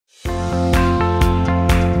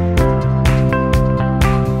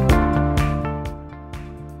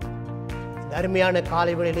அருமையான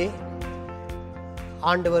காலை வேளையிலே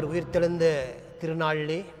ஆண்டவர் உயிர்த்தெழுந்த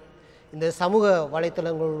திருநாளிலே இந்த சமூக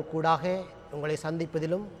வலைத்தளங்கள் கூடாக உங்களை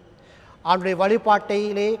சந்திப்பதிலும் ஆண்டுடைய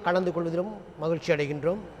வழிபாட்டிலே கலந்து கொள்வதிலும் மகிழ்ச்சி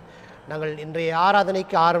அடைகின்றோம். நாங்கள் இன்றைய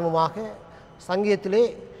ஆராதனைக்கு ஆரம்பமாக சங்கீதத்திலே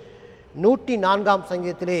 104ஆம்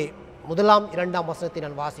சங்கீதத்திலே 1ஆம் 2ஆம் வசனத்தை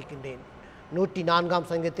நான் வாசிக்கின்றேன். 104ஆம்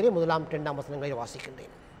சங்கீதத்திலே 1ஆம் 2ஆம் வசனங்களை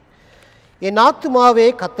வாசிக்கின்றேன். என் ஆத்துமாவே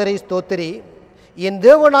கர்த்தரை ஸ்தோத்திரி, என்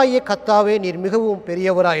தேவனாகிய கர்த்தாவே, நீர் மிகவும்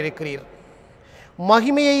பெரியவராயிருக்கிறீர்.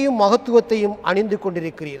 மகிமையையும் மகத்துவத்தையும் அணிந்து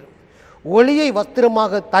கொண்டிருக்கிறீர். ஒளியை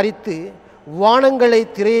வஸ்திரமாக தரித்து வானங்களை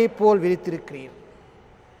திரையைப் போல் விரித்திருக்கிறீர்.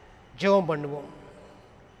 ஜெபம் பண்ணுவோம்.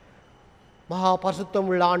 மகா பரிசுத்தம்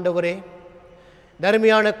உள்ள ஆண்டவரே,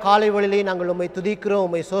 தர்மையான காலை வேளையிலே நாங்கள் உம்மை துதிக்கிறோம்,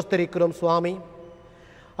 உம்மை சோஸ்தரிக்கிறோம் சுவாமி.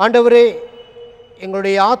 ஆண்டவரே,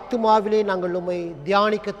 எங்களுடைய ஆத்துமாவிலே நாங்கள் உம்மை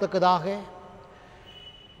தியானிக்கத்தக்கதாக,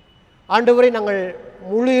 ஆண்டவரே, நாங்கள்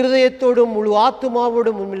முழு இருதயத்தோடும் முழு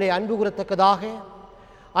ஆத்துமாவோடும் உண்மையிலே அன்பு கூறத்தக்கதாக,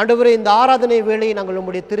 ஆண்டவரே, இந்த ஆராதனை வேளையை நாங்கள்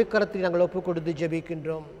உம்முடைய திருக்கரத்தில் நாங்கள் ஒப்புக் கொடுத்து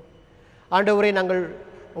ஜெபிக்கின்றோம். ஆண்டவரே, நாங்கள்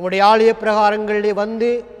உம்முடைய ஆலய பிரகாரங்களிலே வந்து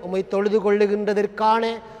உம்மை தொழுது கொள்ளுகின்றதற்கான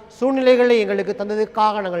சூழ்நிலைகளை எங்களுக்கு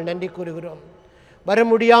தந்ததற்காக நாங்கள் நன்றி கூறுகிறோம். வர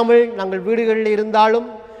முடியாமல் நாங்கள் வீடுகளில் இருந்தாலும்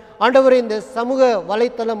ஆண்டவரே, இந்த சமூக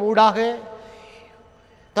வலைத்தளம் ஊடாக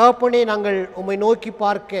தகப்பனே, நாங்கள் உம்மை நோக்கி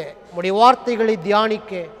பார்க்க, உம்முடைய வார்த்தைகளை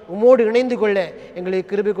தியானிக்க, உம்மோடு இணைந்து கொள்ள எங்களுக்கு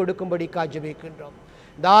கிருபை கொடுக்கும்படி ஜெபிக்கின்றோம்.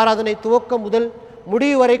 இந்த ஆராதனை துவக்கம் முதல்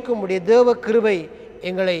முடிவு வரைக்கும் உம்முடைய தேவ கிருபை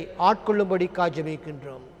எங்களை ஆட்கொள்ளும்படி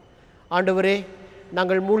ஜெபிக்கின்றோம். ஆண்டவரே,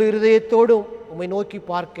 நாங்கள் முழு இருதயத்தோடும் உம்மை நோக்கி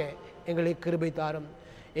பார்க்க எங்களுக்கு கிருபை தாரும்.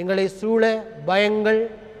 எங்களை சூழ பயங்கள்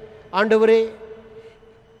ஆண்டவரே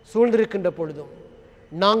சூழ்ந்திருக்கின்ற பொழுதும்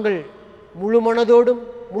நாங்கள் முழு மனதோடும்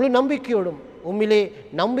முழு நம்பிக்கையோடும் உம்மிலே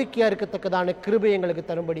நம்பிக்கையாக இருக்கத்தக்கதான கிருபை எங்களுக்கு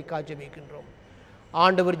தரும்படி ஜெபிக்கின்றோம்.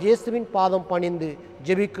 ஆண்டவர் இயேசுவின் பாதம் பணிந்து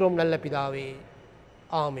ஜெபிக்கிறோம் நல்ல பிதாவே,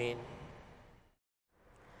 ஆமேன்.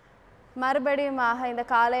 மறுபடியுமாக இந்த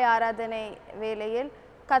காலை ஆராதனை வேளையில்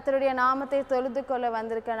கர்த்தருடைய நாமத்தை தொழுது கொள்ள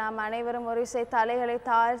வந்திருக்க நாம் அனைவரும் ஒரு இசை தலைகளை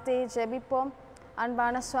தாழ்த்தி ஜெபிப்போம்.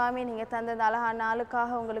 அன்பான சுவாமி, நீங்கள் தந்த அழகான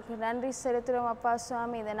நாளுக்காக உங்களுக்கு நன்றி செலுத்துகிறோம் அப்பா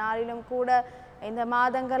சுவாமி. இந்த நாளிலும் கூட இந்த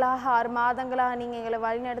மாதங்களாக 6 மாதங்களாக நீங்கள் எங்களை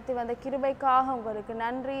வழிநடத்தி வந்த கிருபைக்காக உங்களுக்கு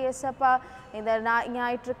நன்றி ஏசப்பா. இந்த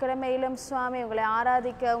ஞாயிற்றுக்கிழமையிலும் சுவாமி உங்களை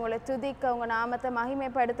ஆராதிக்க, உங்களை துதிக்க, உங்கள் நாமத்தை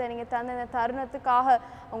மகிமைப்படுத்த நீங்கள் தந்த இந்த தருணத்துக்காக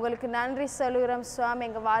உங்களுக்கு நன்றி சொல்லுகிறோம் சுவாமி.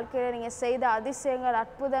 எங்கள் வாழ்க்கையில் நீங்கள் செய்த அதிசயங்கள்,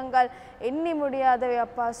 அற்புதங்கள் எண்ணி முடியாதவை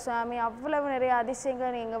அப்பா சுவாமி. அவ்வளவு நிறைய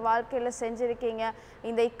அதிசயங்கள் நீங்கள் எங்கள் வாழ்க்கையில் செஞ்சுருக்கீங்க.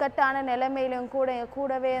 இந்த இக்கட்டான நிலைமையிலும் கூட எங்கள்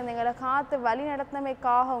கூடவே எங்களை காத்து வழி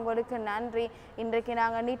நடத்தினமைக்காக உங்களுக்கு நன்றி. இன்றைக்கு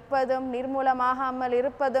நாங்கள் நிற்பதும் நிர்மூலமாகாமல்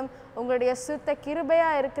இருப்பதும் உங்களுடைய சுத்த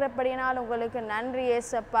கிருபையாக இருக்கிறபடினால் உங்களுக்கு நன்றி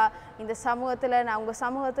ஏசப்பா. இந்த உங்கள்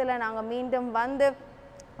சமூகத்தில் நாங்கள் மீண்டும் வந்து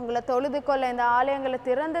உங்களை தொழுது கொள்ள இந்த ஆலயங்களை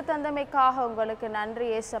திறந்து தந்தமைக்காக உங்களுக்கு நன்றி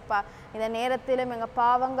ஏசப்பா. இந்த நேரத்திலும் எங்கள்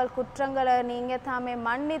பாவங்கள் குற்றங்களை நீங்கள் தாமே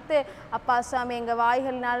மன்னித்து அப்பா சாமி, எங்கள்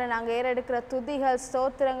வாய்களினால நாங்கள் ஏறெடுக்கிற துதிகள்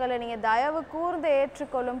ஸ்தோத்திரங்களை நீங்கள் தயவு கூர்ந்து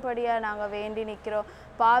ஏற்றுக்கொள்ளும்படியாக நாங்கள் வேண்டி நிற்கிறோம்.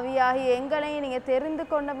 பாவியாகி எங்களையும் நீங்கள் தெரிந்து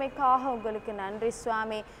கொண்டமைக்காக உங்களுக்கு நன்றி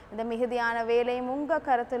சுவாமி. இந்த மிகுதியான வேலையும் உங்கள்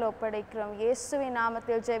கரத்தில் ஒப்படைக்கிறோம். இயேசுவின்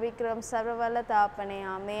நாமத்தில் ஜெபிக்கிறோம் சர்வவல்ல தகப்பனே,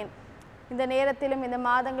 ஆமேன். இந்த நேரத்திலும் இந்த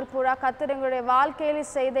மாதங்கள் பூரா கர்த்தர் எங்களுடைய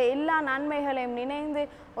வாழ்க்கையில் செய்த எல்லா நன்மைகளையும் நினைந்து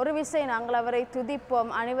ஒரு விசை நாங்கள் அவரை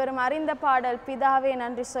துதிப்போம். அனைவரும் அறிந்த பாடல் பிதாவே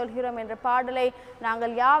நன்றி சொல்கிறோம் என்ற பாடலை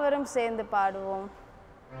நாங்கள் யாவரும் சேர்ந்து பாடுவோம்.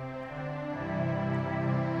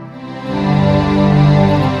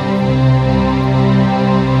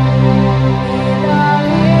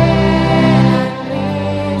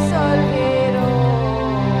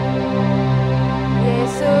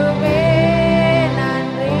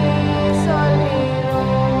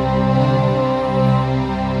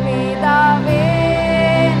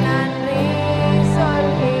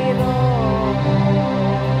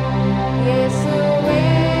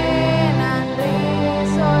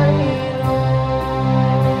 Sorry.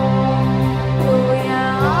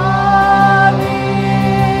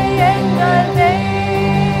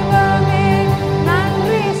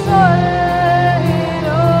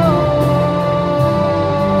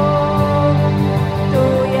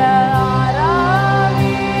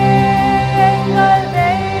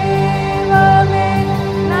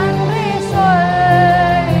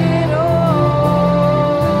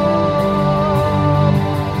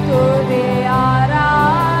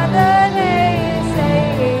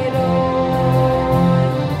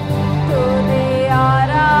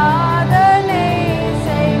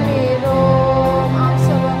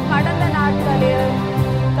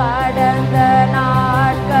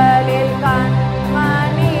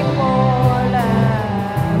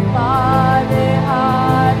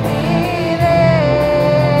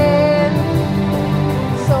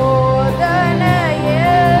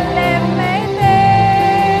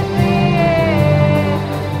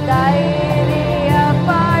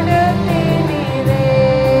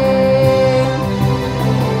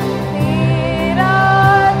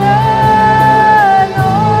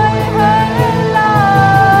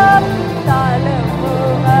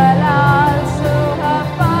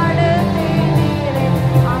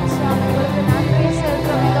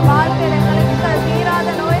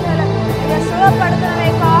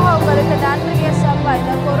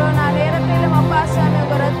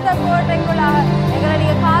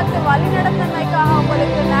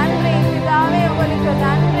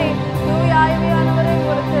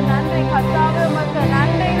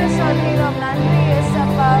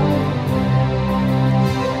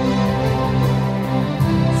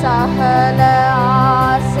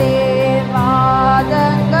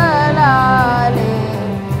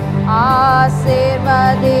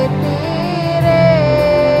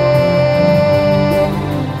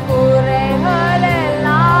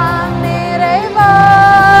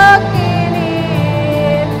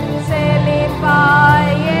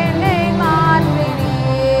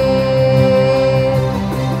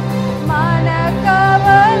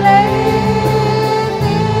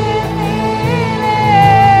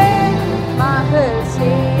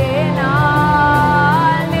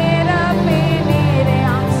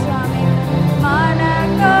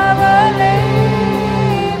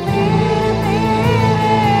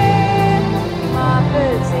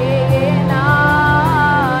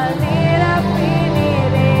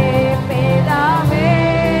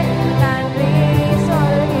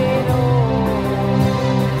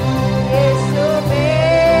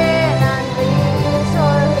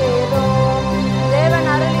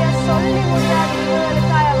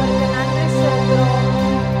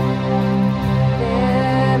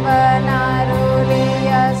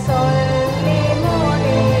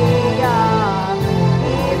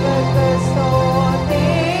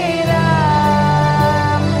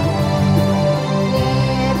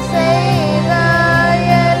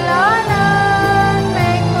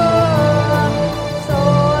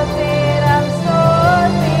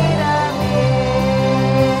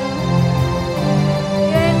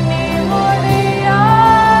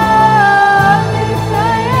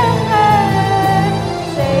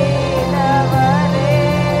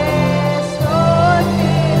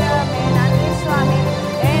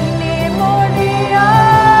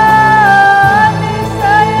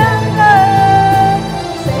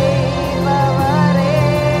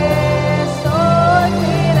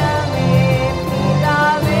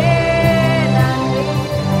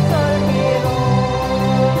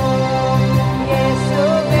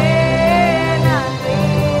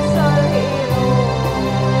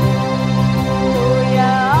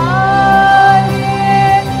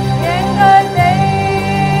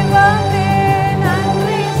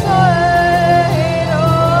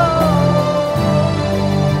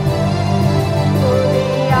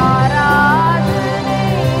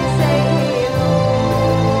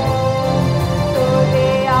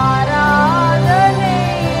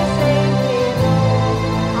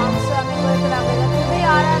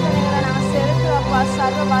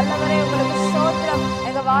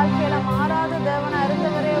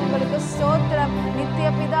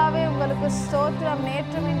 ஸ்தோத்திரம்.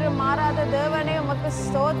 நேற்றும் இன்று மாறாத தேவனே உமக்கு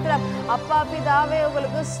ஸ்தோத்திரம். அப்பா பிதாவே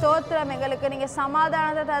உங்களுக்கு ஸ்தோத்திரம். எங்களுக்கு நீங்க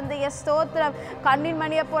சமாதானத்தை தந்தீங்க, ஸ்தோத்திரம். கண்ணின்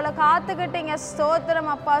மணியை போல காத்துக்கிட்டீங்க, ஸ்தோத்திரம்.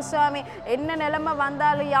 அப்பா சுவாமி, என்ன நிலைமை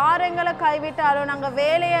வந்தாலும், யார் எங்களை கைவிட்டாலும், நாங்கள்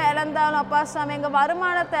வேலையை இழந்தாலும், அப்பா சுவாமி எங்கள்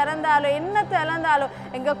வருமானத்தை இழந்தாலும், என்னத்தை இழந்தாலும்,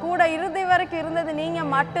 எங்கள் கூட இறுதி வரைக்கும் இருந்தது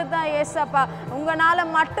நீங்கள் மட்டும்தான் ஏசப்பா.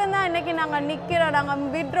 உங்களால் மட்டும்தான் இன்னைக்கு நாங்கள் நிற்கிறோம். நாங்கள்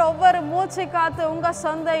விடுற ஒவ்வொரு மூச்சு காத்து உங்கள்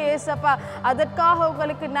சொந்த ஏசப்பா. அதற்காக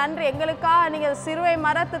உங்களுக்கு நன்றி. எங்களுக்காக நீங்கள் சிறுவை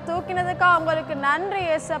மரத்தை தூக்கினதுக்காக உங்களுக்கு நன்றி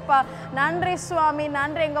ஏசப்பா. நன்றி சுவாமி,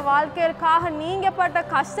 நன்றி. எங்கள் வாழ்க்கைக்காக நீங்கள் பட்ட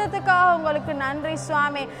கஷ்டத்துக்காக உங்களுக்கு நன்றி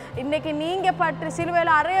சுவாமி. இன்னைக்கு நீங்கள் பட்டு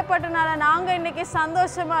சிலுவையில் அறையப்பட்டனால நாங்கள் இன்னைக்கு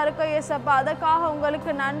சந்தோஷமாக இருக்கோம் ஏசப்பா. அதற்காக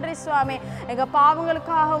உங்களுக்கு நன்றி சுவாமி. எங்கள்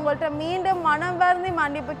பாவங்களுக்காக உங்கள்கிட்ட மீண்டும் மனம் வருந்தி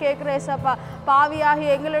மன்னிப்பு கேட்குறேன் ஏசப்பா. பாவியாகி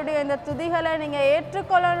எங்களுடைய இந்த துதிகளை நீங்கள்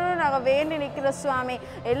ஏற்றுக்கொள்ளணும்னு நாங்கள் வேண்டி நிற்கிறோம் சுவாமி.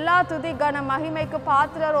 எல்லா துதி கன மகிமைக்கு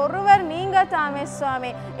பாத்திரர் ஒருவர் நீங்கள் தாமே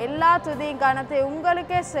சுவாமி. எல்லா துதி கனத்தை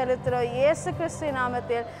உங்களுக்கே செலுத்துகிறோம். இயேசு கிறிஸ்து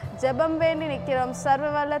நாமத்தில் ஜெபம் வேண்டி நிற்கிறோம்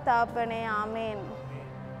சர்வவல்ல தகப்பனே, ஆமேன்.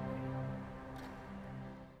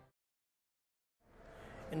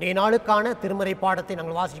 இன்றைய நாளுக்கான திருமறை பாடத்தை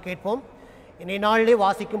நாங்கள் வாசிக்க கேட்போம். இன்றைய நாளிலே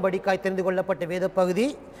வாசிக்கும்படிக்காய் தெரிந்து கொள்ளப்பட்ட வேத பகுதி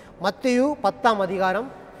மத்தேயு 10ஆம் அதிகாரம்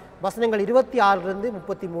வசனங்கள் 26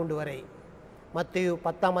 33 வரை. மத்தேயு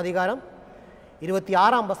 10ஆம் அதிகாரம்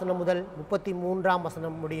 26ஆம் வசனம் முதல் 33ஆம்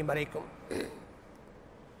வசனம் முடியும் வரைக்கும்.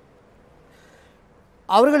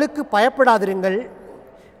 அவர்களுக்கு பயப்படாதிருங்கள்,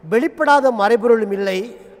 வெளிப்படாத மறைபொருளும் இல்லை,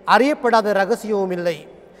 அறியப்படாத இரகசியமும் இல்லை.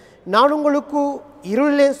 நான் உங்களுக்கு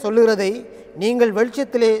இருளிலே சொல்லுகிறதை நீங்கள்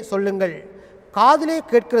வெளிச்சத்திலே சொல்லுங்கள், காதிலே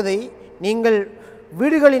கேட்கிறதை நீங்கள்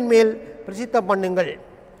வீடுகளின் மேல் பிரசித்தம் பண்ணுங்கள்.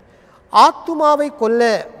 ஆத்துமாவை கொல்ல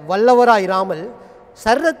வல்லவராயிராமல்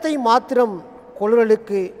சரீரத்தை மாத்திரம்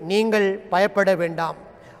கொல்லுதலுக்கு நீங்கள் பயப்பட வேண்டாம்.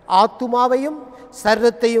 ஆத்துமாவையும்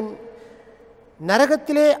சரீரத்தையும்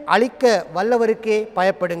நரகத்திலே அழிக்க வல்லவருக்கே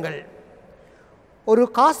பயப்படுங்கள். ஒரு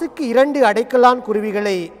காசுக்கு 2 அடைக்கலான்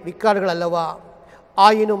குருவிகளை விற்கிறார்கள் அல்லவா?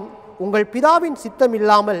 ஆயினும் உங்கள் பிதாவின் சித்தம்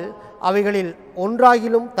இல்லாமல் அவைகளில்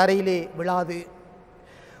ஒன்றாகிலும் தரையிலே விழாது.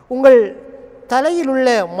 உங்கள் தலையிலுள்ள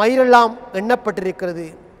மயிரெல்லாம் எண்ணப்பட்டிருக்கிறது,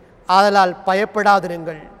 ஆதலால்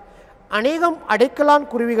பயப்படாதிருங்கள். அநேகம் அடைக்கலான்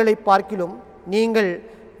குருவிகளை பார்க்கிலும் நீங்கள்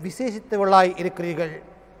விசேஷித்தவர்களாய் இருக்கிறீர்கள்.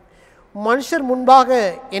 மனுஷர் முன்பாக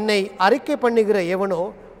என்னை அறிக்கை பண்ணுகிற எவனோ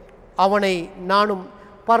அவனை நானும்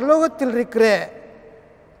பரலோகத்தில் இருக்கிற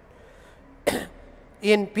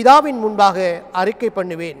என் பிதாவின் முன்பாக அறிக்கை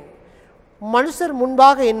பண்ணுவேன். மனுஷர்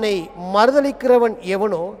முன்பாக என்னை மறுதலிக்கிறவன்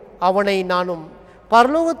எவனோ அவனை நானும்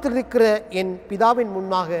பரலோகத்தில் இருக்கிற என் பிதாவின்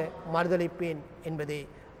முன்பாக மறுதலிப்பேன் என்பதே.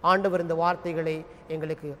 ஆண்டவர் இந்த வார்த்தைகளை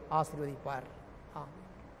எங்களுக்கு ஆசீர்வதிப்பார்.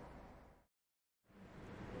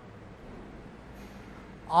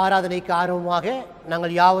 ஆராதனைக்கு ஆர்வமாக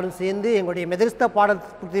நாங்கள் யாவரும் சேர்ந்து எங்களுடைய மெதரிஸ்த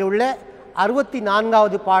பாடத்தில் உள்ள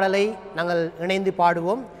 64வது பாடலை நாங்கள் இணைந்து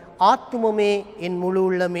பாடுவோம். ஆத்துமமே என் முழு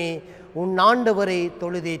உள்ளமே உன் ஆண்டவரை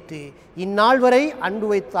தொழுதேற்று, இந்நாள் வரை அன்பு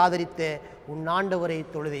வைத்து ஆதரித்த உன் ஆண்டவரை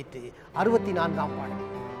தொழுதேற்று. 64ஆம் பாடல்.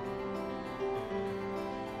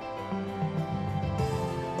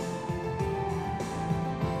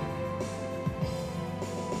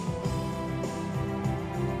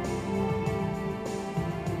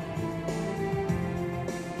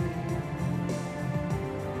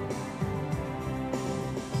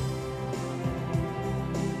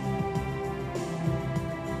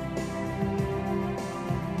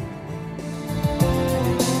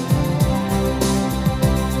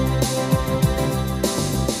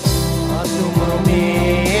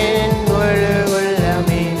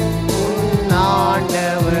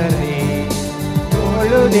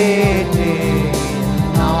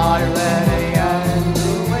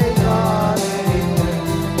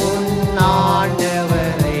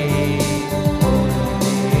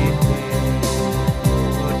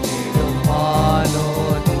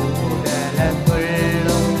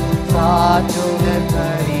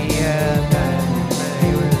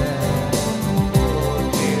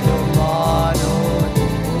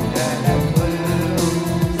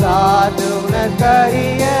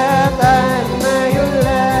 கரிய தன்மையுள்ள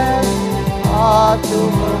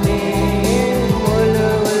ஆத்துமமே முழு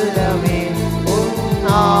உள்ளமே உன்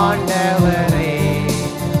ஆண்டவரை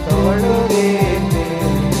தொழுதேற்று,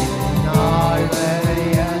 நாள் வரை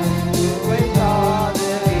அன்பை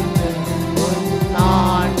காதலித்த உன்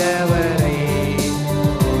ஆண்டவரை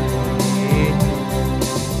தொழுதேற்று.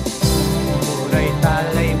 முறை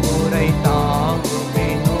தலைமுறை தாங்கும்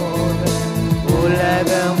என்னோடு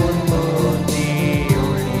உலகமும்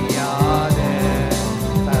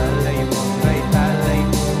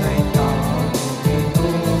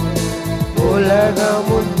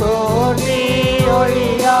உலகமும் தோன்றி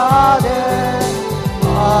ஒழியாத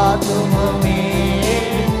ஆத்துமமே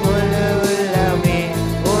முழு உள்ளமே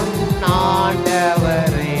உன்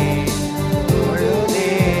ஆண்டவரை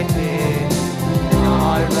தொழுதேற்று,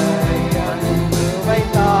 நாள் வரை அன்பு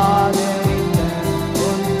வைத்தாதரித்த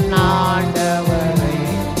உன் ஆண்டவரை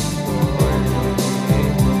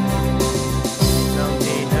தொழுதேற்று. தினம்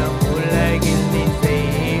தினம் உலகில் நீ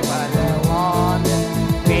செய்வதவாத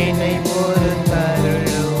வினை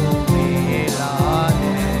பொறுத்தருளும் மேலான,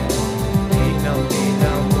 தினம்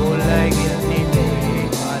தினம் உலகில் நீ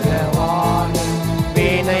செய்வதவாத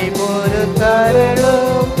வினை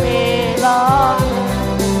பொறுத்தருளும் மேலான,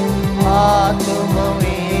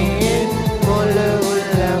 ஆத்துமமே முழு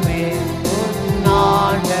உள்ளமே உன்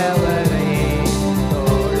ஆண்டவரை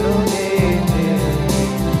தொழுதேற்று,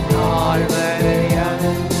 நாள் வரை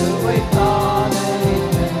அன்பு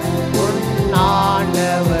வைத்தாதரித்த உன்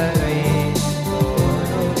ஆண்டவரை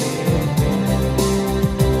தொழுதேற்று.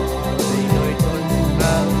 நோய்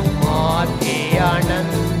துன்பம் மாற்றி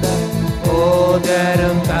ஆனந்த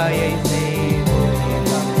ஓதரும் தயை செய்து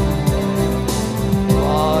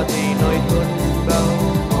ஆதி நோய் துன்பம்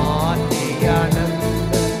மாற்றி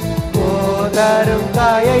ஆனந்த ஓதரும்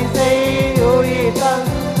தயை செய்து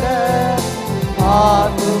தந்த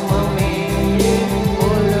ஆத்துமமே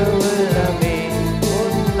முழு உள்ளமே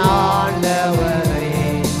உன் ஆண்டவரை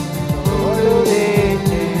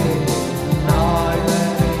தொழுதேற்று, நாள்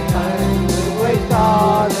வரை அன்பு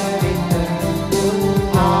வைத்தாதரித்த உன்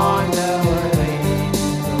ஆண்டவரை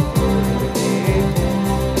தொழுதேற்று.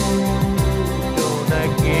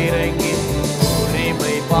 உனக்கிறங்கி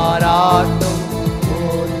உரிமை பாராட்டும்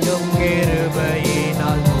கொஞ்சம்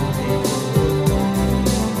கிருபையினால்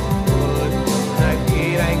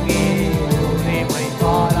உனக்கிறங்கி உரிமை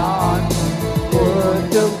பாராட்டும்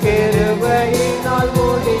கொஞ்சம் கிருபையினால்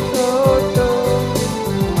முடிசூட்டும்,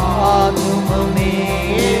 ஆத்துமமே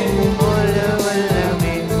முழு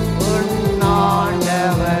உள்ளமே உன்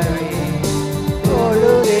ஆண்டவரை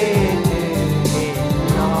தொழுதேற்று,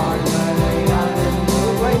 நாள் வரை அன்பு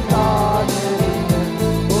வைத்தாதரித்த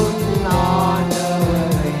உன்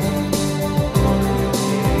ஆண்டவரை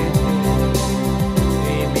தொழுதேற்று.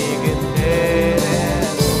 மிகுந்தேற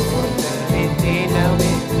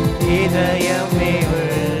தினமே இதயமே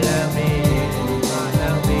உள்ளமே மன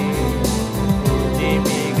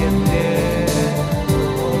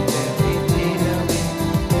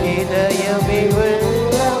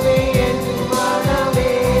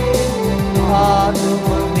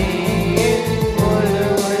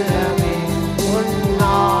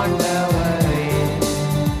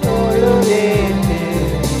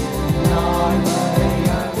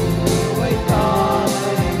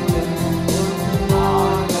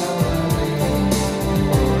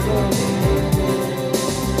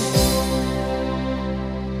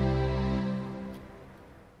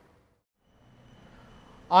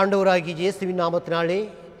ஆண்டவராகிய இயேசுவின் நாமத்தினாலே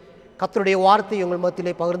கர்த்தருடைய வார்த்தையை உங்கள்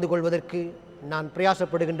மத்தியிலே பகிர்ந்து கொள்வதற்கு நான்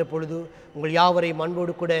பிரயாசப்படுகின்ற பொழுது உங்கள் யாவரையும்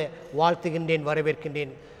அன்போடு கூட வாழ்த்துகின்றேன்,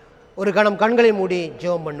 வரவேற்கின்றேன். ஒரு கணம் கண்களை மூடி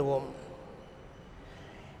ஜெபம் பண்ணுவோம்.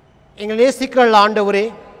 எங்கள் நேசிக்கிற ஆண்டவரே,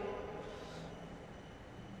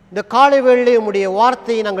 இந்த காலை வேளையிலே உம்முடைய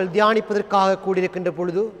வார்த்தையை நாங்கள் தியானிப்பதற்காக கூடியிருக்கின்ற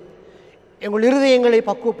பொழுது எங்கள் இருதயங்களை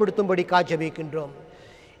பக்குவப்படுத்தும்படி ஜெபிக்கின்றோம்.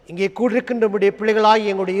 இங்கே கூடியிருக்கின்ற நம்முடைய பிள்ளைகளாகி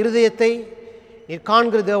எங்களுடைய இருதயத்தை நீர்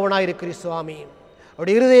காண்கிற தேவனாய் இருக்கிறீர் சுவாமி.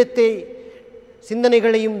 அவருடைய இருதயத்தை,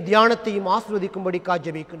 சிந்தனைகளையும் தியானத்தையும் ஆசீர்வதிக்கும்படி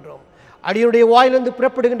ஜெபிக்கின்றோம். அடியுடைய வாயிலிருந்து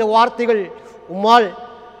புறப்படுகின்ற வார்த்தைகள் உம்மால்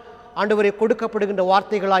ஆண்டவரை கொடுக்கப்படுகின்ற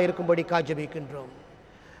வார்த்தைகளாக இருக்கும்படி ஜெபிக்கின்றோம்.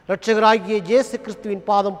 இரட்சகராகிய இயேசு கிறிஸ்துவின்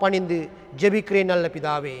பாதம் பணிந்து ஜெபிக்கிறேன் நல்ல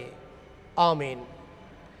பிதாவே, ஆமேன்.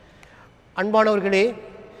 அன்பானவர்களே,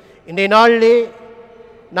 இன்றைய நாளிலே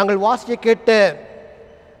நாங்கள் வாசிக்க கேட்ட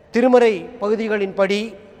திருமறை பகுதிகளின்படி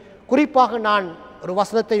குறிப்பாக நான் ஒரு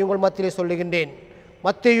வசனத்தை உங்கள் மத்தியிலே சொல்லுகின்றேன்.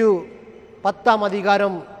 மத்தேயு 10ஆம்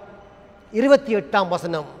அதிகாரம் 28ஆம்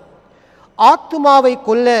வசனம். ஆத்துமாவை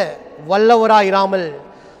கொல்ல வல்லவராயிராமல்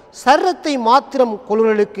சர்ரத்தை மாத்திரம்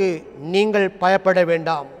கொல்லுகளுக்கு நீங்கள் பயப்பட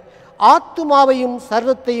வேண்டாம். ஆத்துமாவையும்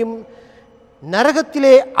சர்ரத்தையும்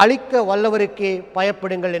நரகத்திலே அழிக்க வல்லவருக்கே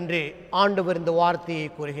பயப்படுங்கள் என்று ஆண்டவர் இந்த வார்த்தையை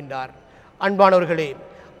கூறுகின்றார். அன்பானவர்களே,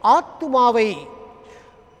 ஆத்துமாவை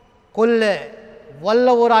கொல்ல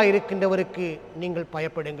வல்லவராய் இருக்கின்றவருக்கு நீங்கள்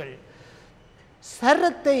பயப்படுங்கள்,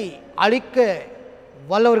 சர்ரத்தை அழிக்க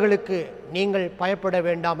வல்லவர்களுக்கு நீங்கள் பயப்பட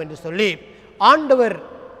வேண்டாம் என்று சொல்லி ஆண்டவர்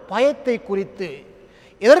பயத்தை குறித்து,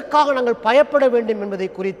 எதற்காக நாங்கள் பயப்பட வேண்டும் என்பதை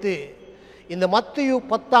குறித்து இந்த மத்தேயு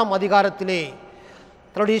 10ஆம் அதிகாரத்திலே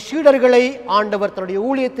தன்னுடைய சீடர்களை ஆண்டவர் தன்னுடைய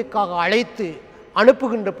ஊழியத்துக்காக அழைத்து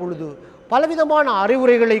அனுப்புகின்ற பொழுது பலவிதமான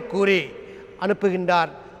அறிவுரைகளை கூறி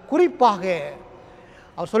அனுப்புகின்றார். குறிப்பாக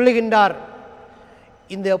அவர் சொல்லுகின்றார்,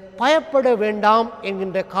 இந்த பயப்பட வேண்டாம்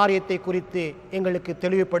என்கின்ற காரியத்தை குறித்து எங்களுக்கு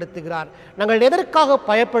தெளிவுபடுத்துகிறார். நாங்கள் எதற்காக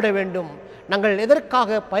பயப்பட வேண்டும், நாங்கள்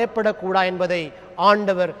எதற்காக பயப்படக்கூடாது என்பதை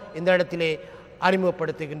ஆண்டவர் இந்த இடத்திலே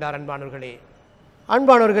அறிமுகப்படுத்துகின்றார்.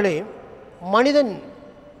 அன்பானவர்களே, மனிதன்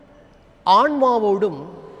ஆன்மாவோடும்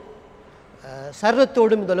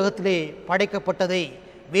சர்வத்தோடும் இந்த உலகத்திலே படைக்கப்பட்டதை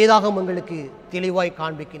வேதாகம் எங்களுக்கு தெளிவாய்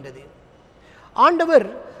காண்பிக்கின்றது. ஆண்டவர்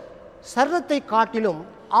சர்வத்தை காட்டிலும்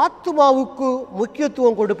ஆத்துமாவுக்கு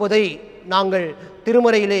முக்கியத்துவம் கொடுப்பதை நாங்கள்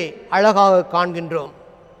திருமறையிலே அழகாக காண்கின்றோம்.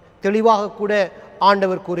 தெளிவாக கூட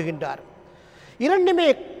ஆண்டவர் கூறுகின்றார். இரண்டுமே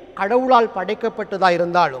கடவுளால் படைக்கப்பட்டதாக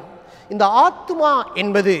இருந்தாலும் இந்த ஆத்துமா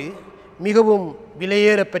என்பது மிகவும்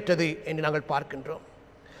விலையேற பெற்றது என்று நாங்கள் பார்க்கின்றோம்.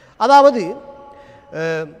 அதாவது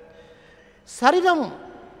சரீரம்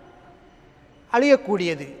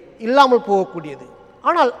அழியக்கூடியது, இல்லாமல் போகக்கூடியது.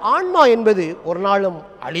 ஆனால் ஆன்மா என்பது ஒரு நாளும்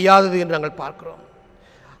அழியாதது என்று நாங்கள் பார்க்கிறோம்.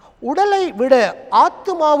 உடலை விட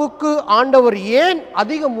ஆத்துமாவுக்கு ஆண்டவர் ஏன்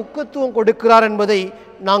அதிக முக்கியத்துவம் கொடுக்கிறார் என்பதை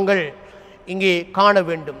நாங்கள் இங்கே காண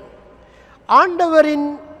வேண்டும். ஆண்டவரின்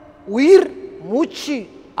உயிர் மூச்சு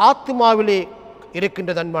ஆத்துமாவிலே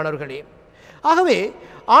இருக்கின்றது அன்பானவர்களே. ஆகவே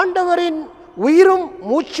ஆண்டவரின் உயிரும்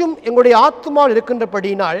மூச்சும் எங்களுடைய ஆத்துமாவில்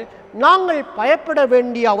இருக்கின்றபடியினால் நாங்கள் பயப்பட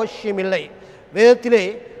வேண்டிய அவசியமில்லை. வேதத்திலே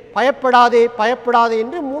பயப்படாதே பயப்படாதே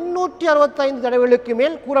என்று 365 தடவைகளுக்கு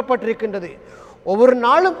மேல் கூறப்பட்டிருக்கின்றது. ஒவ்வொரு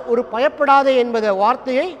நாளும் ஒரு பயப்படாதே என்பத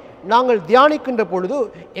வார்த்தையை நாங்கள் தியானிக்கின்ற பொழுது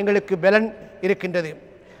எங்களுக்கு பலன் இருக்கின்றது.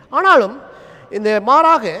 ஆனாலும் இந்த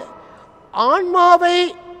மாறாக ஆன்மாவை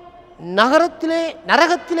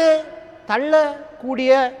நரகத்திலே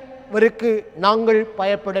தள்ளக்கூடியவருக்கு நாங்கள்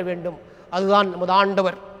பயப்பட வேண்டும். அதுதான் நமது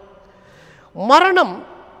ஆண்டவர். மரணம்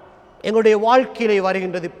எங்களுடைய வாழ்க்கையிலே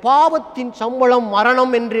வருகின்றது. பாவத்தின் சம்பளம்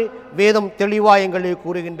மரணம் என்று வேதம் தெளிவாக எங்களுக்கு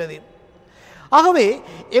கூறுகின்றது. ஆகவே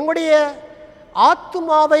எங்களுடைய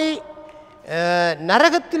ஆத்துமாவை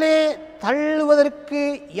நரகத்திலே தள்ளுவதற்கு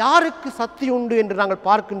யாருக்கு சக்தி உண்டு என்று நாங்கள்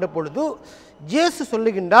பார்க்கின்ற பொழுது இயேசு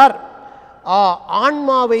சொல்லுகின்றார்,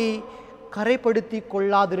 ஆன்மாவை கரைப்படுத்தி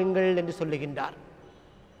கொள்ளாதிருங்கள் என்று சொல்லுகின்றார்.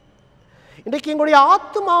 இன்றைக்கு எங்களுடைய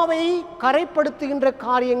ஆத்துமாவை கரைப்படுத்துகின்ற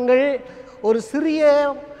காரியங்கள் ஒரு சிறிய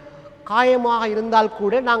காயமாக இருந்தால்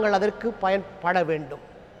கூட நாங்கள் அதற்கு பயன்பட வேண்டும்.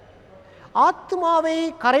 ஆத்துமாவை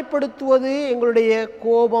கரைப்படுத்துவது எங்களுடைய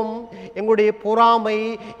கோபம், எங்களுடைய பொறாமை,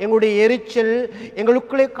 எங்களுடைய எரிச்சல்,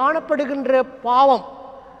 எங்களுக்குள்ளே காணப்படுகின்ற பாவம்.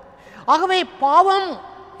 ஆகவே பாவம்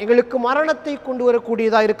எங்களுக்கு மரணத்தை கொண்டு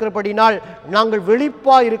வரக்கூடியதாக இருக்கிறபடினால் நாங்கள்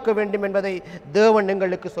வெளிப்பாக இருக்க வேண்டும் என்பதை தேவன்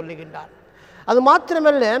எங்களுக்கு சொல்லுகின்றார். அது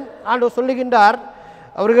மாத்திரமல்ல, ஆண்டவர் சொல்லுகின்றார்,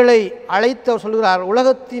 அவர்களை அழைத்து அவர் சொல்கிறார்,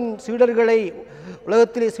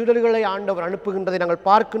 உலகத்திலே சீடர்களை ஆண்டவர் அனுப்புகின்றதை நாங்கள்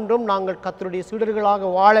பார்க்கின்றோம். நாங்கள் கர்த்தருடைய சீடர்களாக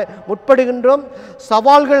வாழ முற்படுகின்றோம்.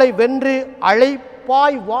 சவால்களை வென்று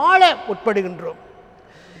அழைப்பாய் வாழ முற்படுகின்றோம்.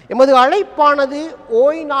 எமது அழைப்பானது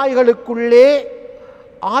ஓய் நாய்களுக்குள்ளே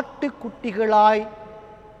ஆட்டுக்குட்டிகளாய்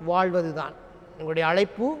வாழ்வதுதான் எங்களுடைய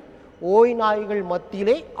அழைப்பு. ஓய் நாய்கள்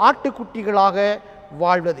மத்தியிலே ஆட்டுக்குட்டிகளாக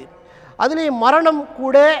வாழ்வது. அதிலே மரணம்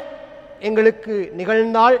கூட எங்களுக்கு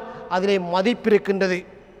நிகழ்ந்தால் அதிலே மதிப்பிருக்கின்றது.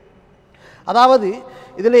 அதாவது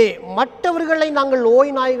இதிலே மற்றவர்களை நாங்கள்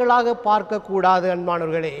ஓய் நாய்களாக பார்க்கக்கூடாது.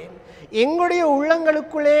 அன்பானவர்களே, எங்களுடைய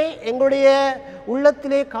உள்ளங்களுக்குள்ளே எங்களுடைய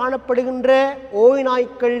உள்ளத்திலே காணப்படுகின்ற ஓய்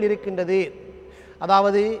நாய்க்கள் இருக்கின்றது.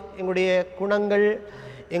 அதாவது எங்களுடைய குணங்கள்,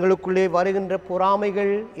 எங்களுக்குள்ளே வருகின்ற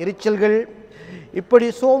பொறாமைகள், எரிச்சல்கள், இப்படி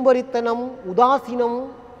சோம்பரித்தனம், உதாசீனம்,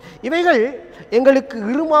 இவைகள் எங்களுக்கு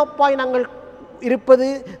இருமாப்பாய் நாங்கள் இருப்பது,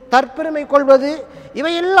 தற்பெருமை கொள்வது,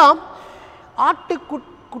 இவையெல்லாம்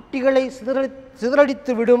ஆட்டுக்குட்டிகளை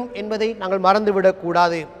சிதறடித்து விடும் என்பதை நாங்கள்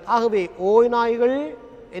மறந்துவிடக்கூடாது. ஆகவே ஓய் நாய்கள்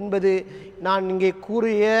என்பது நான் இங்கே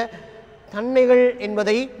கூறிய தன்மைகள்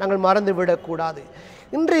என்பதை நாங்கள் மறந்துவிடக்கூடாது.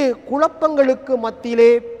 இன்று குழப்பங்களுக்கு மத்தியிலே,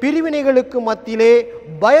 பிரிவினைகளுக்கு மத்தியிலே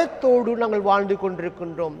பயத்தோடு நாங்கள் வாழ்ந்து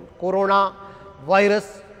கொண்டிருக்கின்றோம். கொரோனா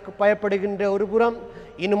வைரஸ்க்கு பயப்படுகின்ற ஒரு புறம்,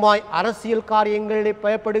 இனிமாய் அரசியல் காரியங்களிலே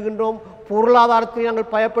பயப்படுகின்றோம், பொருளாதாரத்தில்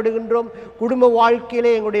நாங்கள் பயப்படுகின்றோம், குடும்ப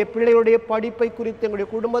வாழ்க்கையிலே எங்களுடைய பிள்ளைகளுடைய படிப்பை குறித்து, எங்களுடைய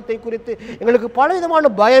குடும்பத்தை குறித்து எங்களுக்கு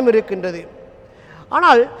பலவிதமான பயம் இருக்கின்றது.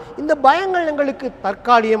 ஆனால் இந்த பயங்கள் எங்களுக்கு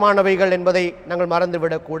தற்காலிகமானவைகள் என்பதை நாங்கள்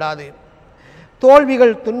மறந்துவிடக்கூடாது.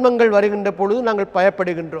 தோல்விகள், துன்பங்கள் வருகின்ற பொழுது நாங்கள்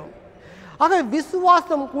பயப்படுகின்றோம். ஆக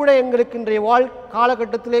விசுவாசம் கூட எங்களுக்கு இன்றைய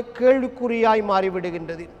காலகட்டத்திலே கேள்விக்குறியாய்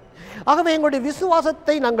மாறிவிடுகின்றது. ஆகவே எங்களுடைய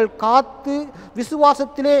விசுவாசத்தை நாங்கள் காத்து,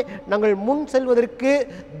 விசுவாசத்திலே நாங்கள் முன் செல்வதற்கு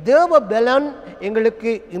தேவ பலன்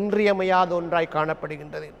எங்களுக்கு இன்றியமையாத ஒன்றாய்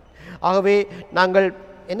காணப்படுகின்றது. ஆகவே நாங்கள்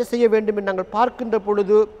என்ன செய்ய வேண்டும் என்று நாங்கள் பார்க்கின்ற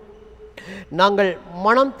பொழுது, நாங்கள்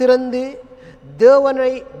மனம் திறந்து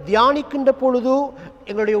தேவனை தியானிக்கின்ற பொழுது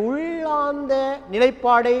எங்களுடைய உள்ளார்ந்த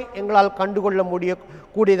நிலைப்பாடை எங்களால் கண்டுகொள்ள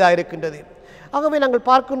கூடியதாக இருக்கின்றது. ஆகவே நாங்கள்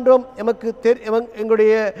பார்க்கின்றோம்,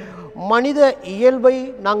 எங்களுடைய மனித இயல்பை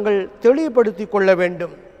நாங்கள் தெளிவுபடுத்தி கொள்ள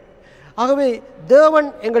வேண்டும். ஆகவே தேவன்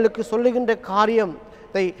எங்களுக்கு சொல்லுகின்ற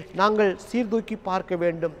காரியத்தை நாங்கள் சீர்தூக்கி பார்க்க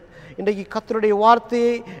வேண்டும். இன்றைக்கு கர்த்தருடைய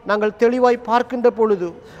வார்த்தையை நாங்கள் தெளிவாய் பார்க்கின்ற பொழுது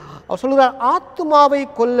அவர் சொல்கிறார், ஆத்துமாவை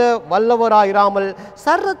கொல்ல வல்லவராயிராமல்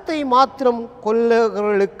சரத்தை மாத்திரம்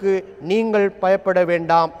கொல்லவர்களுக்கு நீங்கள் பயப்பட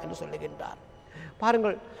வேண்டாம் என்று சொல்லுகின்றார்.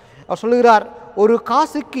 பாருங்கள், அவர் சொல்லுகிறார், ஒரு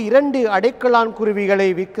காசுக்கு 2 அடைக்கலான் குருவிகளை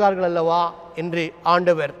விற்கிறார்கள் அல்லவா என்று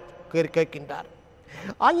ஆண்டவர் கேட்கின்றார்.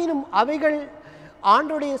 ஆயினும் அவைகள்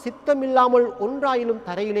ஆண்டவருடைய சித்தம் இல்லாமல் ஒன்றாயிலும்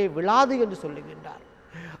தரையிலே விழாது என்று சொல்லுகின்றார்.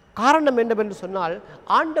 காரணம் என்னவென்று சொன்னால்,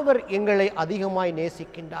 ஆண்டவர் எங்களை அதிகமாய்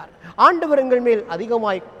நேசிக்கின்றார். ஆண்டவர் எங்கள் மேல்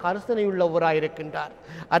அதிகமாய் கருசனையுள்ளவராய் இருக்கின்றார்.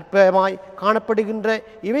 அற்பமாய் காணப்படுகின்ற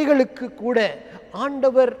இவைகளுக்கு கூட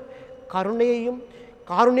ஆண்டவர்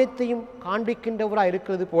காருண்யத்தையும் காண்பிக்கின்றவராய்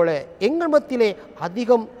இருக்கிறது போல எங்கள் மத்தியிலே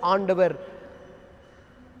அதிகம் ஆண்டவர்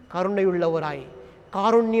கருணையுள்ளவராய்,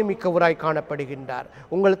 காருண்யமிக்கவராய் காணப்படுகின்றார்.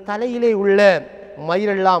 உங்கள் தலையிலே உள்ள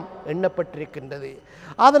மயிரெல்லாம் எண்ணப்பட்டிருக்கின்றது,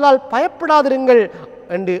 ஆதலால் பயப்படாதிருங்கள்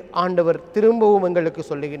என்று ஆண்டவர் திரும்பவும் எங்களுக்கு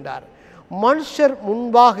சொல்லுகின்றார். மனுஷர்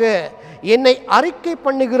முன்பாக என்னை அறிக்கை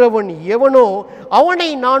பண்ணுகிறவன் எவனோ அவனை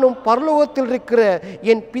நானும் பரலோகத்தில் இருக்கிற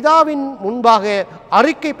என் பிதாவின் முன்பாக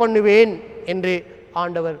அறிக்கை பண்ணுவேன் என்று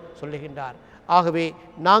ஆண்டவர் சொல்லுகின்றார். ஆகவே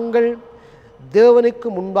நாங்கள் தேவனுக்கு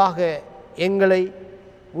முன்பாக எங்களை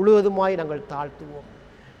முழுவதுமாய் நாங்கள் தாழ்த்துவோம்.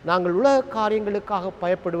 நாங்கள் உலக காரியங்களுக்காக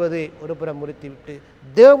பயப்படுவது ஒரு புறம் முறித்துவிட்டு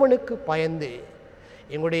தேவனுக்கு பயந்து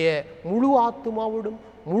எங்களுடைய முழு ஆத்துமாவோடும்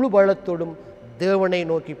முழு பலத்தோடும் தேவனை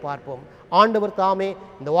நோக்கி பார்ப்போம். ஆண்டவர் தாமே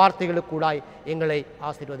இந்த வார்த்தைகளுக்கூடாய் எங்களை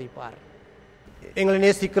ஆசீர்வதிப்பார். எங்களை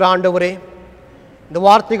நேசிக்கிற ஆண்டவரே, இந்த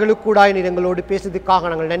வார்த்தைகளுக்கூடாய் நீர் எங்களோடு பேசுவதற்காக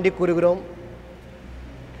நாங்கள் நன்றி கூறுகிறோம்.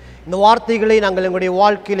 இந்த வார்த்தைகளை நாங்கள் எங்களுடைய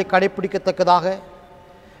வாழ்க்கையிலே கடைப்பிடிக்கத்தக்கதாக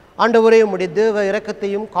ஆண்டவரே உம்முடைய தேவ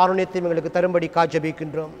இரக்கத்தையும் காருண்யத்தையும் எங்களுக்கு தரும்படி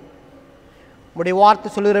ஜெபிக்கின்றோம். உம்முடைய வார்த்தை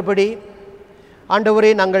சொல்லுகிறபடி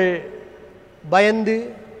ஆண்டவரே நாங்கள் பயந்து,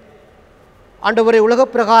 ஆண்டவரே உலக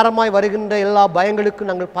பிரகாரமாய் வருகின்ற எல்லா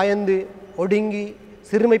பயங்களுக்கும் நாங்கள் பயந்து ஒடுங்கி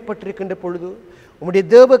சிறுமைப்பட்டிருக்கின்ற பொழுது உம்முடைய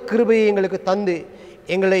தேவ கிருபையை எங்களுக்கு தந்து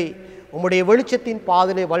எங்களை உம்முடைய வெளிச்சத்தின்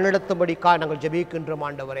பாதையிலே வழிநடத்தும்படிக்காக நாங்கள் ஜெபிக்கின்றோம்.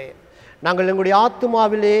 ஆண்டவரே, நாங்கள் எங்களுடைய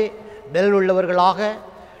ஆத்துமாவிலே பலன் உள்ளவர்களாக,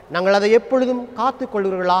 நாங்கள் அதை எப்பொழுதும் காத்து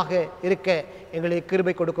கொள்வர்களாக இருக்க எங்களுக்கு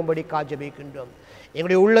கிருபை கொடுக்கும்படிக்காக ஜெபிக்கின்றோம்.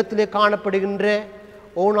 எங்களுடைய உள்ளத்திலே காணப்படுகின்ற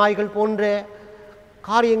ஓநாய்கள் போன்ற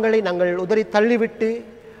காரியங்களை நாங்கள் உதறி தள்ளிவிட்டு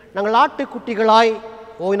நாங்கள் ஆட்டுக்குட்டிகளாய்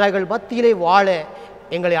ஓநாய்கள் மத்தியிலே வாழ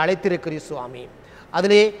எங்களை அழைத்திருக்கிறீர் சுவாமி.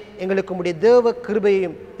 அதிலே எங்களுக்கு உம்முடைய தேவ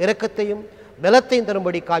கிருபையையும் இரக்கத்தையும் பலத்தையும்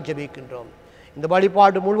தரும்படிக்காக ஜெபிக்கின்றோம். இந்த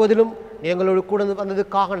வழிபாடு முழுவதிலும் எங்களோடு கூட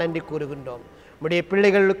வந்ததுக்காக நன்றி கூறுகின்றோம். உம்முடைய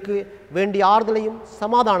பிள்ளைகளுக்கு வேண்டிய ஆறுதலையும்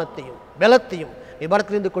சமாதானத்தையும் பலத்தையும்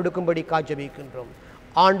விபரத்திலிருந்து கொடுக்கும்படிக்காக ஜெபிக்கின்றோம்.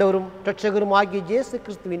 ஆண்டவரும் இரட்சகரும் ஆகிய இயேசு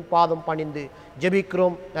கிறிஸ்துவின் பாதம் பணிந்து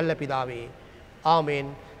ஜெபிக்கிறோம் நல்ல பிதாவே, ஆமேன்.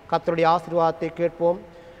 கர்த்தருடைய ஆசீர்வாதத்தை கேட்போம்.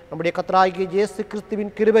 நம்முடைய கர்த்தராகிய இயேசு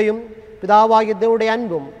கிறிஸ்துவின் கிருபையும் பிதாவாகிய தேவனுடைய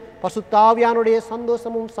அன்பும் பரிசுத்த ஆவியானுடைய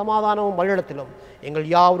சந்தோஷமும் சமாதானமும் வழிநடத்தலும் எங்கள்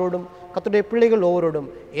யாவரோடும் கர்த்தருடைய பிள்ளைகள் ஒவ்வொருவரோடும்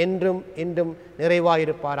என்றும் என்றும்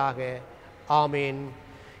நிறைவாயிருப்பாராக. ஆமேன்.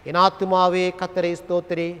 என் ஆத்துமாவே கர்த்தரை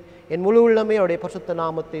ஸ்தோத்திரி, என் முழு உள்ளமே அவருடைய பரிசுத்த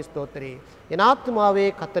நாமத்தை ஸ்தோத்திரி. என் ஆத்துமாவே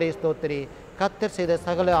கர்த்தரை ஸ்தோத்திரி, கர்த்தர் செய்த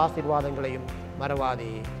சகல ஆசீர்வாதங்களையும்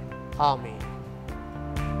மறவாதே. ஆமேன்.